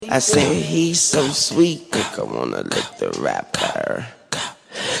I say he's so sweet, I wanna lick the rapper.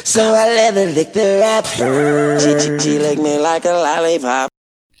 So I let her lick the rapper. She licked me like a lollipop.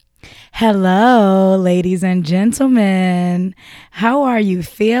 Hello, ladies and gentlemen. How are you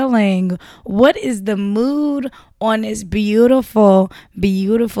feeling? What is the mood on this beautiful,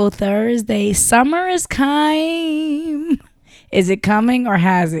 beautiful Thursday? Summer is coming. Is it coming or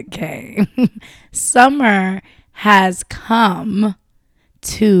has it came? Summer has come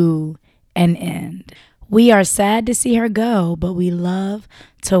to an end. We are sad to see her go, but we love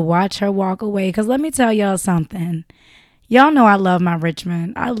to watch her walk away. Because let me tell y'all something. Y'all know I love my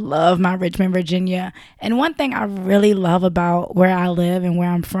Richmond. I love my Richmond, Virginia. And one thing I really love about where I live and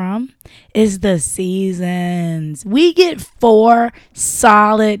where I'm from is the seasons. We get 4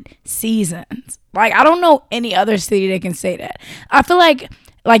 solid seasons. Like, I don't know any other city that can say that. I feel like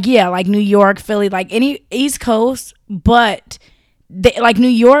New York, Philly, like any East Coast, but like New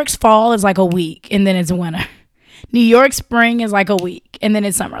York's fall is like a week and then it's winter. New York spring is like a week and then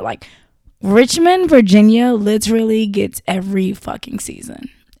it's summer. Like Richmond, Virginia literally gets every fucking season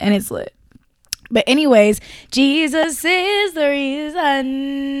and it's lit. But anyways, Jesus is the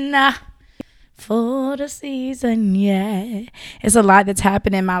reason for the season, yeah. It's a lot that's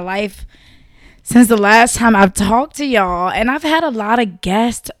happened in my life since the last time I've talked to y'all, and I've had a lot of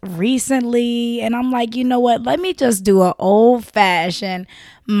guests recently, and I'm like, you know what, let me just do an old-fashioned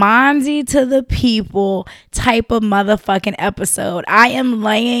Monzy to the people type of motherfucking episode. I am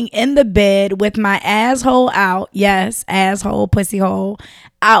laying in the bed with my asshole out. Yes, asshole, pussy hole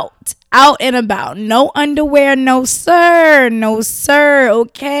out and about. No underwear, no sir,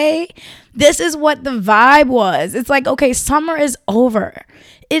 okay? This is what the vibe was. It's like, okay, summer is over.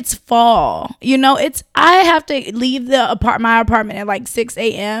 It's fall. You know, I have to leave my apartment at like 6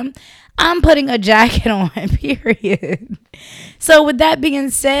 a.m. I'm putting a jacket on, period. So with that being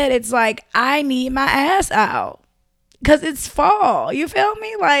said, it's like I need my ass out because it's fall. You feel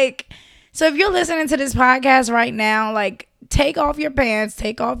me? Like, so if you're listening to this podcast right now, like take off your pants,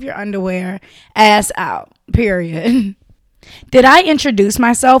 take off your underwear, ass out, period. Did I introduce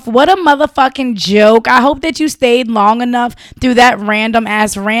myself? What a motherfucking joke. I hope that you stayed long enough through that random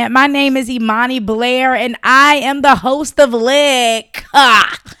ass rant. My name is Imani Blair and I am the host of Lick,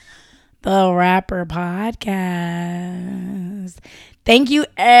 the Rapper Podcast. Thank you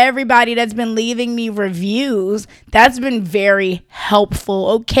everybody that's been leaving me reviews. That's been very helpful.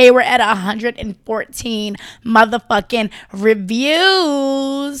 Okay, we're at 114 motherfucking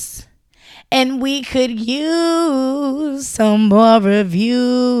reviews. And we could use some more reviews.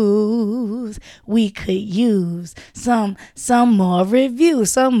 We could use some more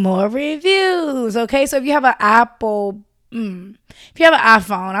reviews. Okay, so if you have an Apple, if you have an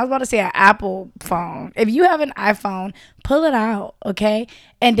iPhone, I was about to say an Apple phone. If you have an iPhone, pull it out, okay?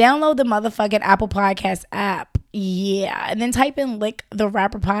 And download the motherfucking Apple Podcast app. Yeah, and then type in Lick the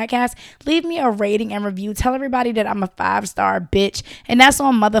Rapper Podcast. Leave me a rating and review. Tell everybody that I'm a 5-star bitch, and that's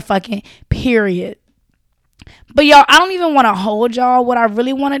on motherfucking period. But y'all, I don't even want to hold y'all. What I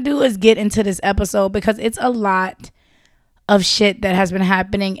really want to do is get into this episode because it's a lot of shit that has been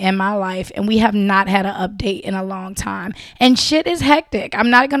happening in my life, and we have not had an update in a long time, and shit is hectic. I'm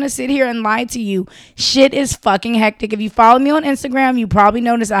not gonna sit here and lie to you. Shit is fucking hectic. If you follow me on Instagram, you probably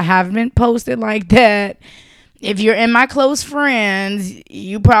noticed I haven't posted like that. If you're in my close friends,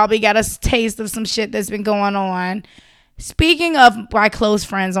 you probably got a taste of some shit that's been going on. Speaking of my close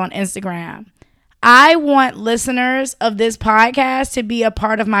friends on Instagram, I want listeners of this podcast to be a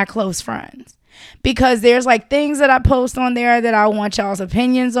part of my close friends because there's like things that I post on there that I want y'all's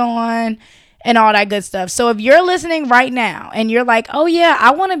opinions on and all that good stuff. So if you're listening right now and you're like, oh yeah,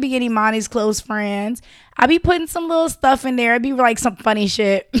 I want to be in Imani's close friends, I be putting some little stuff in there. It'd be like some funny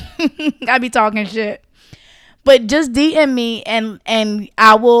shit. I be talking shit. But just DM me and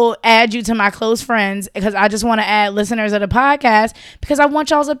I will add you to my close friends because I just want to add listeners of the podcast because I want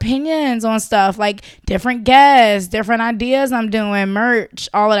y'all's opinions on stuff like different guests, different ideas I'm doing, merch,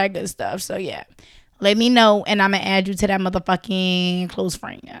 all of that good stuff. So yeah, let me know and I'm going to add you to that motherfucking close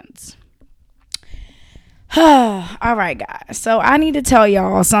friends. All right, guys. So I need to tell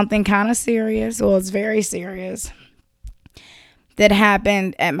y'all something kind of serious. Well, it's very serious. That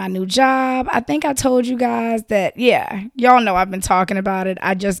happened at my new job. I think I told you guys that, yeah, y'all know I've been talking about it.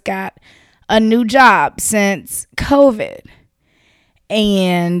 I just got a new job since COVID.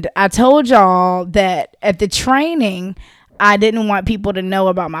 And I told y'all that at the training, I didn't want people to know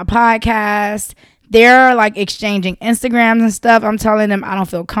about my podcast. They're like exchanging Instagrams and stuff. I'm telling them I don't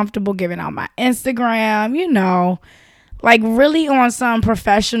feel comfortable giving out my Instagram, you know, like really on some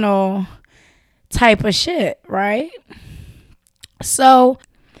professional type of shit, right? So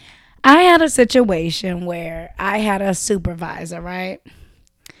I had a situation where I had a supervisor, right?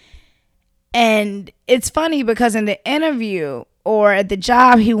 And it's funny because in the interview or at the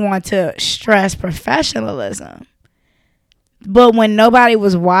job, he wanted to stress professionalism. But when nobody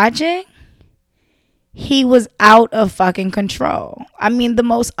was watching, he was out of fucking control. I mean, the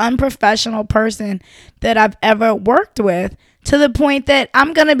most unprofessional person that I've ever worked with, to the point that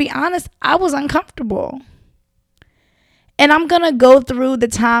I'm going to be honest, I was uncomfortable. And I'm going to go through the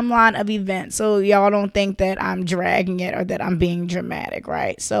timeline of events so y'all don't think that I'm dragging it or that I'm being dramatic,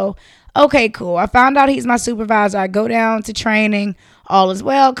 right? So, okay, cool. I found out he's my supervisor. I go down to training. All is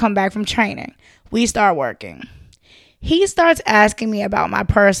well. Come back from training. We start working. He starts asking me about my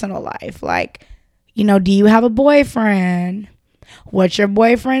personal life. Like, you know, do you have a boyfriend? What's your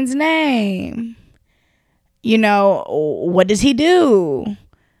boyfriend's name? You know, what does he do?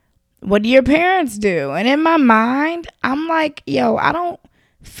 What do your parents do? And in my mind, I'm like, yo, I don't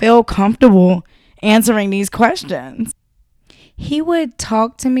feel comfortable answering these questions. He would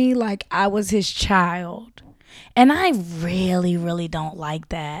talk to me like I was his child. And I really, really don't like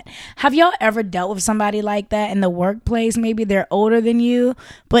that. Have y'all ever dealt with somebody like that in the workplace? Maybe they're older than you,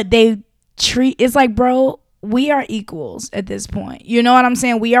 but it's like, bro, we are equals at this point. You know what I'm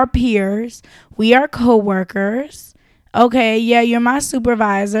saying? We are peers. We are co-workers. Okay, yeah, you're my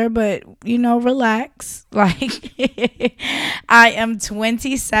supervisor, but, you know, relax. Like, I am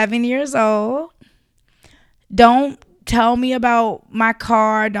 27 years old. Don't tell me about my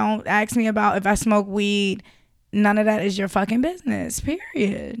car. Don't ask me about if I smoke weed. None of that is your fucking business,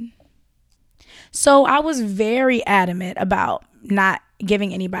 period. So I was very adamant about not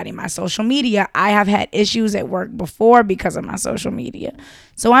giving anybody my social media. I have had issues at work before because of my social media.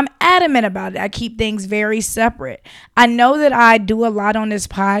 So I'm adamant about it. I keep things very separate. I know that I do a lot on this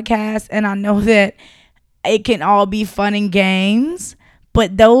podcast, and I know that it can all be fun and games,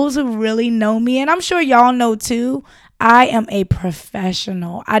 but those who really know me, and I'm sure y'all know too, I am a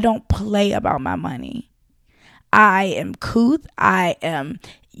professional. I don't play about my money. I am couth. I am,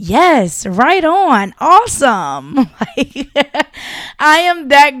 yes, right on. Awesome. Like, I am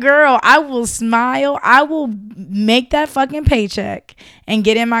that girl. I will smile. I will make that fucking paycheck and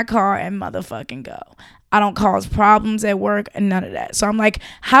get in my car and motherfucking go. I don't cause problems at work and none of that. So I'm like,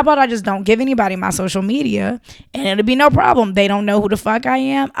 how about I just don't give anybody my social media and it'll be no problem. They don't know who the fuck I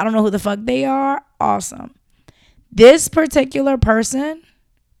am. I don't know who the fuck they are. Awesome. This particular person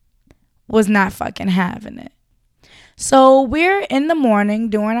was not fucking having it. So we're in the morning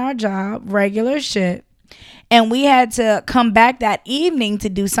doing our job, regular shit, and we had to come back that evening to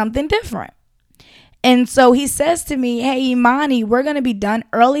do something different. And so he says to me, hey, Imani, we're going to be done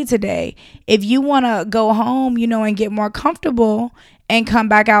early today. If you want to go home, you know, and get more comfortable and come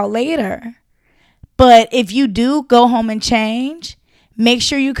back out later. But if you do go home and change, make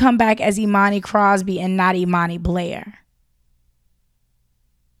sure you come back as Imani Crosby and not Imani Blair.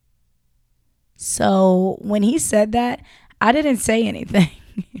 So when he said that, I didn't say anything.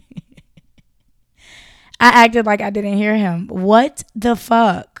 I acted like I didn't hear him. What the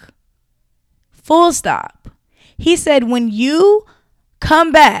fuck? Full stop. He said, when you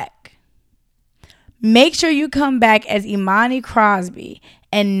come back, make sure you come back as Imani Crosby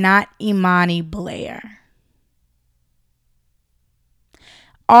and not Imani Blair.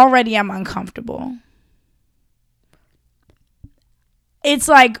 Already I'm uncomfortable. It's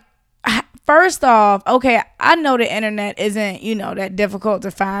like, first off, okay, I know the internet isn't, you know, that difficult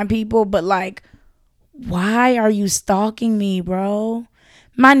to find people, but like, why are you stalking me, bro?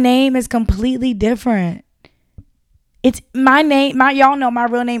 My name is completely different. It's my name. Y'all know my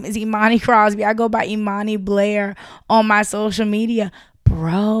real name is Imani Crosby. I go by Imani Blair on my social media.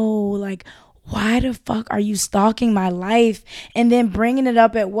 Bro, like, why the fuck are you stalking my life and then bringing it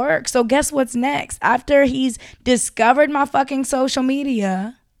up at work? So guess what's next? After he's discovered my fucking social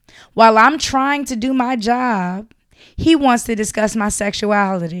media, while I'm trying to do my job, he wants to discuss my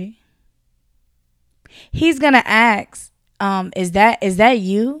sexuality. He's gonna ask, is that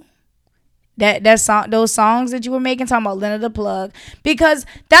you? That song, those songs that you were making, talking about Linda the Plug, because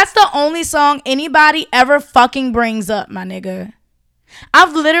that's the only song anybody ever fucking brings up, my nigga.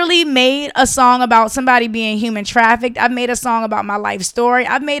 I've literally made a song about somebody being human trafficked. I've made a song about my life story.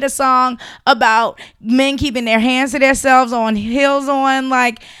 I've made a song about men keeping their hands to themselves on heels on.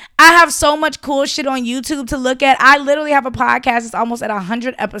 Like, I have so much cool shit on YouTube to look at. I literally have a podcast that's almost at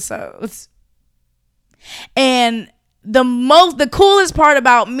 100 episodes. And the coolest part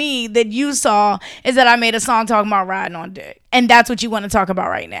about me that you saw is that I made a song talking about riding on dick. And that's what you want to talk about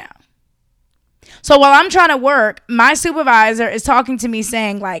right now. So while I'm trying to work, my supervisor is talking to me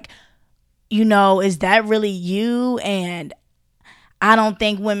saying like, you know, is that really you? And I don't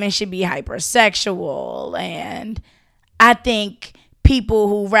think women should be hypersexual. And I think people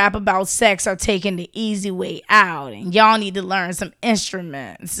who rap about sex are taking the easy way out. And y'all need to learn some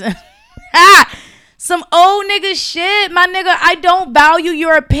instruments. Some old nigga shit. My nigga, I don't value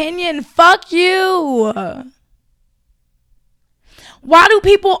your opinion. Fuck you. Why do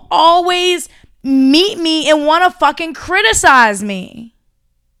people always meet me and want to fucking criticize me?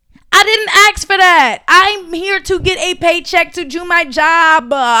 I didn't ask for that. I'm here to get a paycheck to do my job.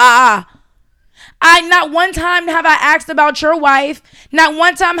 Not one time have I asked about your wife. Not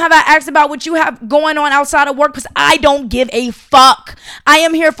one time have I asked about what you have going on outside of work, because I don't give a fuck. I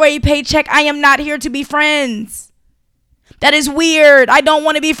am here for a paycheck. I am not here to be friends. That is weird. I don't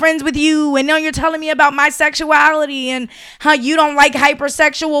want to be friends with you. And now you're telling me about my sexuality and how you don't like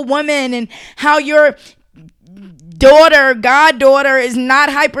hypersexual women and how your goddaughter is not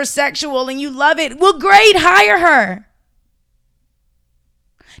hypersexual and you love it. Well, great, hire her.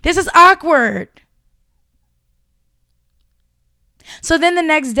 This is awkward. So then the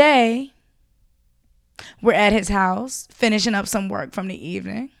next day, we're at his house, finishing up some work from the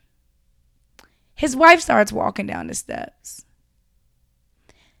evening. His wife starts walking down the steps.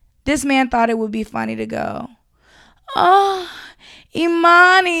 This man thought it would be funny to go, "Oh,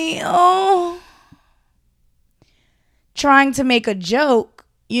 Imani, oh." Trying to make a joke,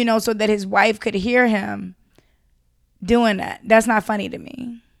 so that his wife could hear him doing that. That's not funny to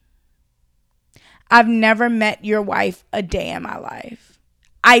me. I've never met your wife a day in my life.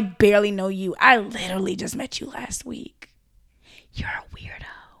 I barely know you. I literally just met you last week. You're a weirdo.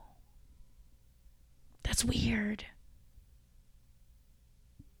 That's weird.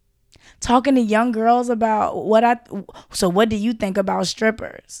 Talking to young girls about so what do you think about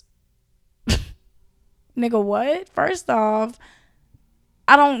strippers? Nigga, what? First off,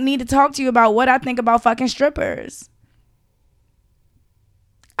 I don't need to talk to you about what I think about fucking strippers.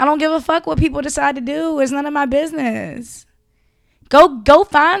 I don't give a fuck what people decide to do. It's none of my business. Go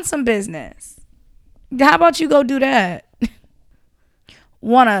find some business. How about you go do that?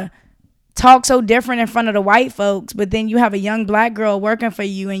 Wanna talk so different in front of the white folks, but then you have a young black girl working for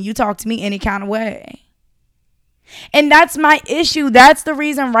you and you talk to me any kind of way. And that's my issue. That's the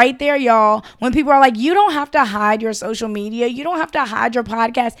reason right there, y'all. When people are like, you don't have to hide your social media. You don't have to hide your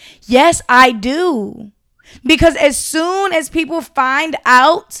podcast. Yes, I do. Because as soon as people find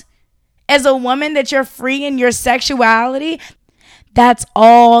out as a woman that you're free in your sexuality, that's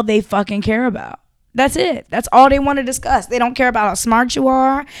all they fucking care about. That's it. That's all they want to discuss. They don't care about how smart you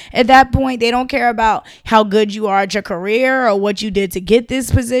are. At that point, they don't care about how good you are at your career or what you did to get this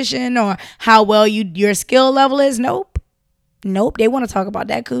position or how well your skill level is. Nope. They want to talk about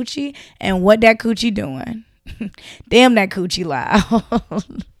that coochie and what that coochie doing. Damn, that coochie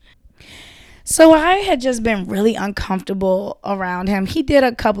loud. So I had just been really uncomfortable around him. He did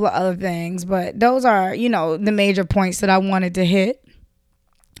a couple of other things, but those are, the major points that I wanted to hit.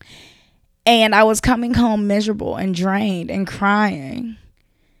 And I was coming home miserable and drained and crying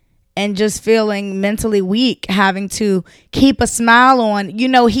and just feeling mentally weak, having to keep a smile on.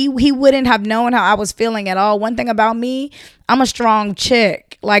 He wouldn't have known how I was feeling at all. One thing about me, I'm a strong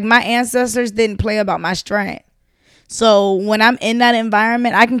chick. Like, my ancestors didn't play about my strength. So when I'm in that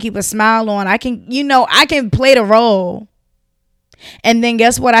environment, I can keep a smile on. I can play the role. And then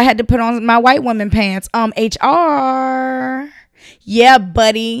guess what? I had to put on my white woman pants. HR. Yeah,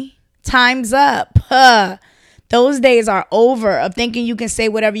 buddy. Time's up. Those days are over of thinking you can say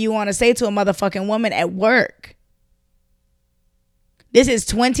whatever you want to say to a motherfucking woman at work. This is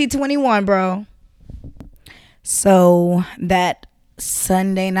 2021, bro. So that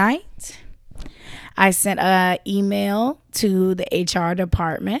Sunday night, I sent an email to the HR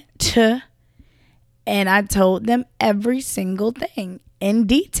department and I told them every single thing in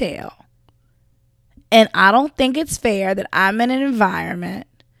detail. And I don't think it's fair that I'm in an environment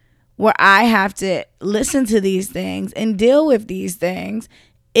where I have to listen to these things and deal with these things.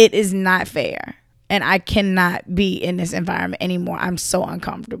 It is not fair. And I cannot be in this environment anymore. I'm so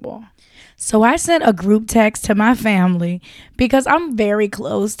uncomfortable. So I sent a group text to my family because I'm very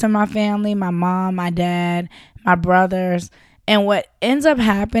close to my family, my mom, my dad, my brothers. And what ends up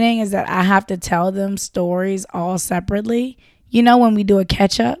happening is that I have to tell them stories all separately, when we do a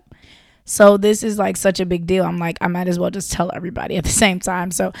catch up. So this is like such a big deal. I'm like, I might as well just tell everybody at the same time.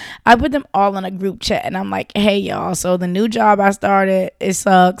 So I put them all in a group chat and I'm like, hey, y'all. So the new job I started, it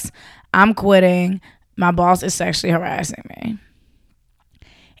sucks. I'm quitting. My boss is sexually harassing me.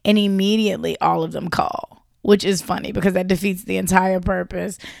 And immediately all of them call, which is funny because that defeats the entire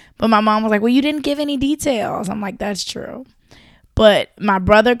purpose. But my mom was like, well, you didn't give any details. I'm like, that's true. But my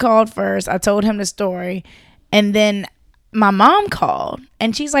brother called first. I told him the story. And then my mom called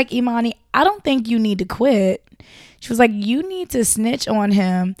and she's like, Imani, I don't think you need to quit. She was like, you need to snitch on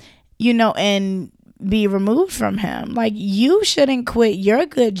him, and be removed from him. Like, you shouldn't quit your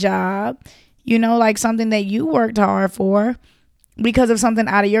good job, like something that you worked hard for because of something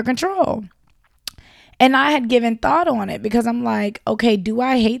out of your control. And I had given thought on it because I'm like, okay, do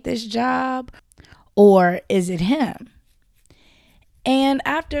I hate this job or is it him? And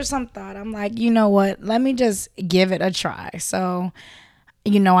after some thought, I'm like, you know what? Let me just give it a try. So, I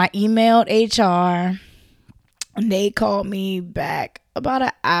emailed HR and they called me back about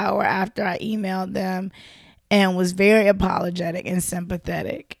an hour after I emailed them and was very apologetic and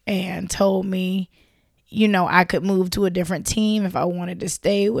sympathetic and told me, I could move to a different team if I wanted to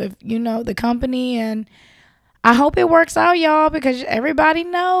stay with, the company. And I hope it works out, y'all, because everybody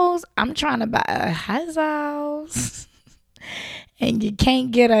knows I'm trying to buy a his house. And you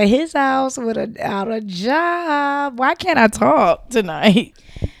can't get his house without a job. Why can't I talk tonight?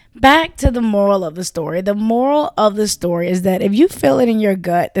 Back to the moral of the story. The moral of the story is that if you feel it in your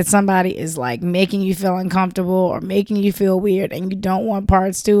gut that somebody is like making you feel uncomfortable or making you feel weird and you don't want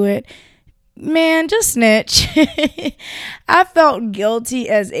parts to it, man, just snitch. I felt guilty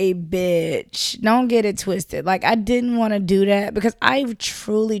as a bitch. Don't get it twisted. Like, I didn't want to do that because I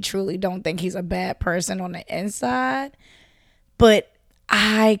truly, truly don't think he's a bad person on the inside. But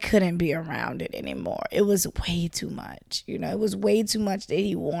I couldn't be around it anymore. It was way too much. It was way too much that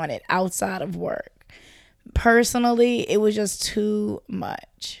he wanted outside of work. Personally, it was just too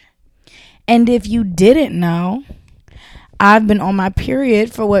much. And if you didn't know, I've been on my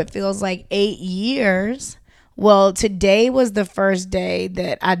period for what feels like 8 years. Well, today was the first day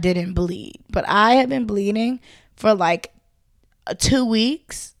that I didn't bleed. But I have been bleeding for like 2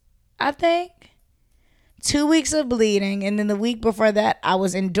 weeks, I think. 2 weeks of bleeding, and then the week before that, I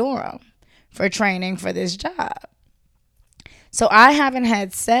was in Durham for training for this job. So I haven't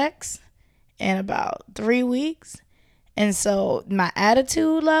had sex in about 3 weeks, and so my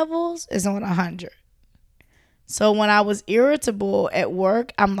attitude levels is on 100. So when I was irritable at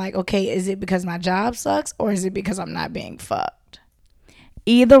work, I'm like, okay, is it because my job sucks, or is it because I'm not being fucked?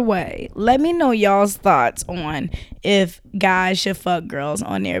 Either way, let me know y'all's thoughts on if guys should fuck girls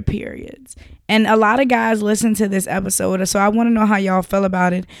on their periods. And a lot of guys listen to this episode, so I want to know how y'all feel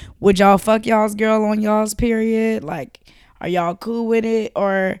about it. Would y'all fuck y'all's girl on y'all's period? Like, are y'all cool with it,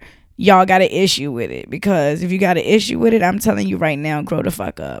 or y'all got an issue with it? Because if you got an issue with it, I'm telling you right now, grow the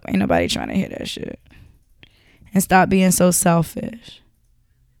fuck up. Ain't nobody trying to hear that shit. And stop being so selfish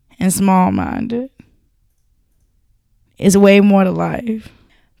and small-minded. It's way more to life.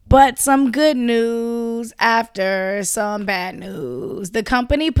 But some good news after some bad news. The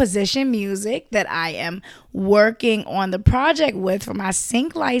company Position Music that I am working on the project with for my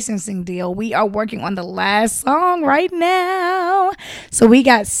sync licensing deal, we are working on the last song right now. So we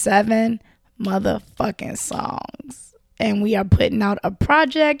got 7 motherfucking songs. And we are putting out a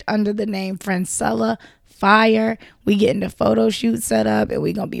project under the name Francella Fire. We getting the photo shoot set up and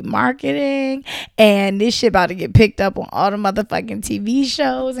we gonna be marketing, and this shit about to get picked up on all the motherfucking TV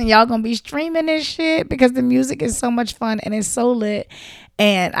shows, and y'all gonna be streaming this shit because the music is so much fun and it's so lit.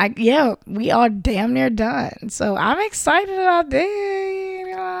 And we are damn near done. So I'm excited about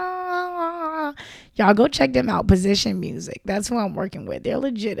this. Y'all go check them out. Position Music. That's who I'm working with. They're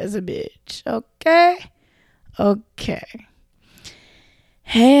legit as a bitch. Okay.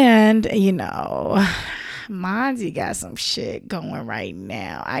 And Monty got some shit going right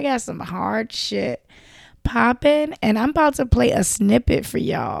now. I got some hard shit popping, and I'm about to play a snippet for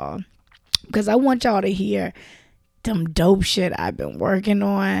y'all because I want y'all to hear them dope shit I've been working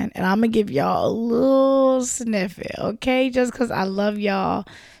on, and I'm gonna give y'all a little snippet, okay? Just because I love y'all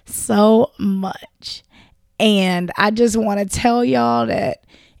so much. And I just want to tell y'all that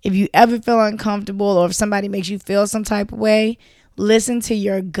if you ever feel uncomfortable or if somebody makes you feel some type of way, listen to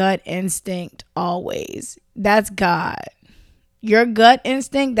your gut instinct always. That's God. Your gut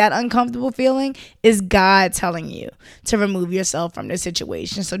instinct, that uncomfortable feeling, is God telling you to remove yourself from the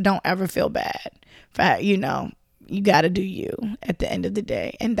situation. So don't ever feel bad. You got to do you at the end of the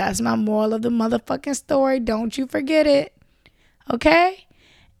day. And that's my moral of the motherfucking story. Don't you forget it. Okay?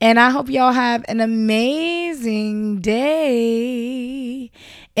 And I hope y'all have an amazing day.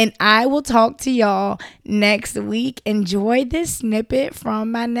 And I will talk to y'all next week. Enjoy this snippet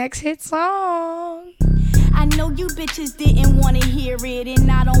from my next hit song. I know you bitches didn't want to hear it, and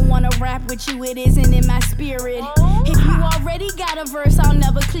I don't want to rap with you, it isn't in my spirit. If you already got a verse, I'll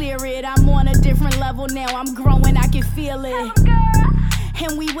never clear it. I'm on a different level now, I'm growing, I can feel it.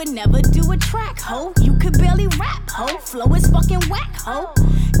 And we would never do a track, ho. You could barely rap, ho. Flow is fucking whack, ho.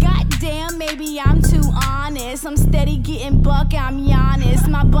 God Damn, maybe I'm too honest. I'm steady getting buck, I'm Giannis.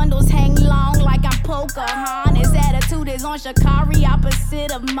 My bundles hang long like I'm Pocahontas. Attitude is on Sha'Carri,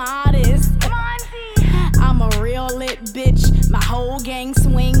 opposite of modest. I'm a real lit bitch. My whole gang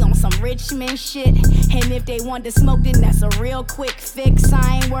swing on some Richmond shit. And if they want to smoke, then that's a real quick fix.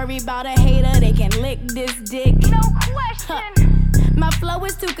 I ain't worried about a hater, they can lick this dick. No question. My flow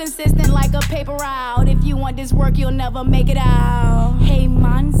is too consistent like a paper route. If you want this work, you'll never make it out. Hey,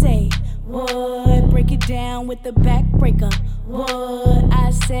 Monze, what? Break it down with the backbreaker. What?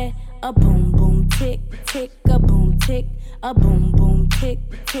 I said a boom, boom, tick, tick, a boom, tick. A boom, boom, tick,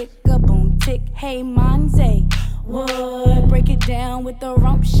 tick, a boom, tick. Hey, Monze, what? Break it down with the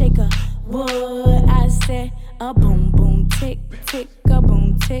rump shaker. What? I said a boom, boom, tick, tick, a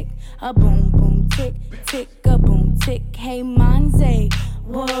boom, tick. A boom, boom, tick, tick, a boom, tick. Hey, Monze,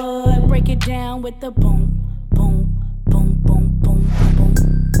 what? Break it down with the boom,